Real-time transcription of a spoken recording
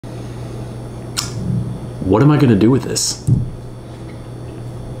What am I gonna do with this?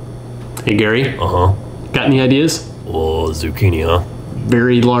 Hey, Gary. Uh-huh. Got any ideas? Well, zucchini, huh?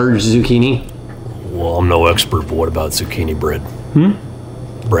 Very large zucchini. Well, I'm no expert, but what about zucchini bread?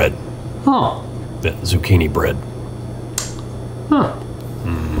 Bread. Oh. Yeah, zucchini bread. Huh.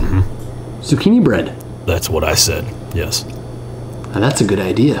 Zucchini bread. That's what I said, yes. Now, that's a good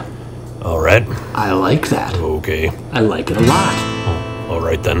idea. All right. I like that. Okay. I like it a lot. Oh, all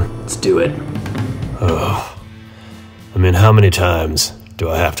right then. Let's do it. I mean, how many times do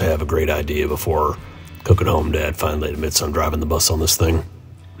I have to have a great idea before Cook at Home Dad finally admits I'm driving the bus on this thing?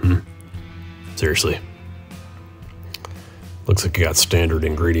 Seriously. Looks like you got standard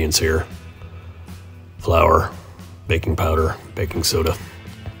ingredients here. Flour, baking powder, baking soda,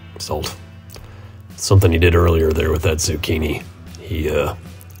 salt. Something he did earlier there with that zucchini. He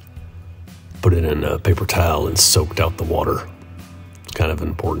put it in a paper towel and soaked out the water. It's kind of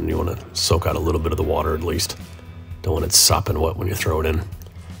important. You want to soak out a little bit of the water at least. Don't want it sopping wet when you throw it in.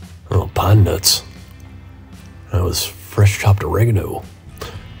 Oh, pine nuts. That was fresh chopped oregano.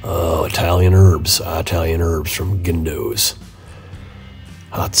 Oh, Italian herbs from Gindo's.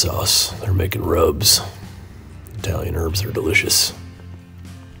 Hot sauce. They're making rubs. Italian herbs are delicious.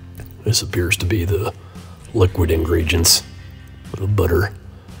 This appears to be the liquid ingredients. A little butter.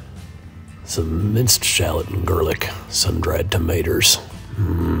 Some minced shallot and garlic. Sun-dried tomatoes.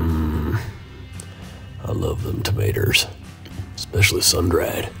 I love them tomatoes. Especially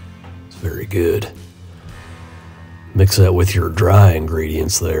sun-dried. It's very good. Mix that with your dry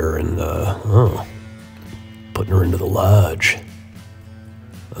ingredients there and, putting her into the lodge.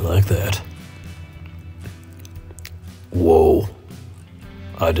 I like that. Whoa.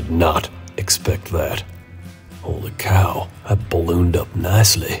 I did not expect that. Holy cow, that ballooned up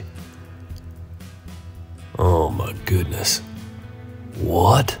nicely. Oh my goodness.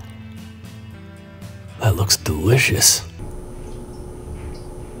 What? That looks delicious.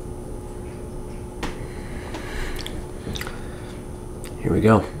 Here we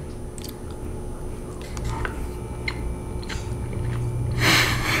go.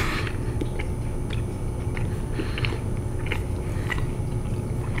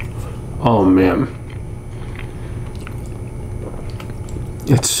 Oh man.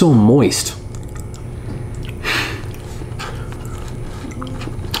 It's so moist.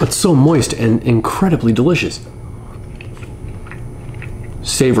 It's so moist and incredibly delicious.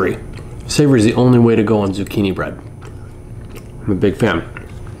 Savory. Savory is the only way to go on zucchini bread. I'm a big fan.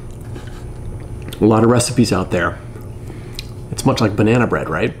 A lot of recipes out there. It's much like banana bread,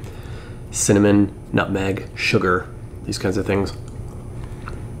 right? Cinnamon, nutmeg, sugar, these kinds of things.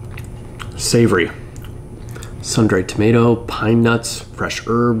 Savory. Sun-dried tomato, pine nuts, fresh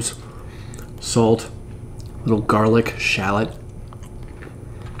herbs, salt, little garlic, shallot.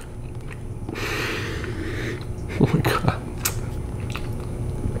 Oh my God.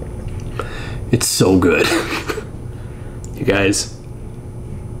 It's so good. You guys,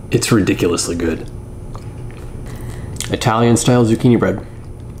 it's ridiculously good. Italian style zucchini bread.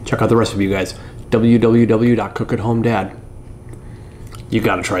 Check out the recipe, you guys. www.cookathomedad. You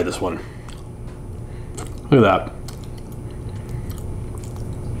gotta try this one. Look at that.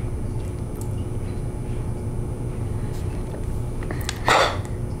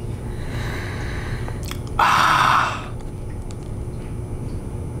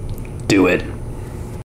 Do it.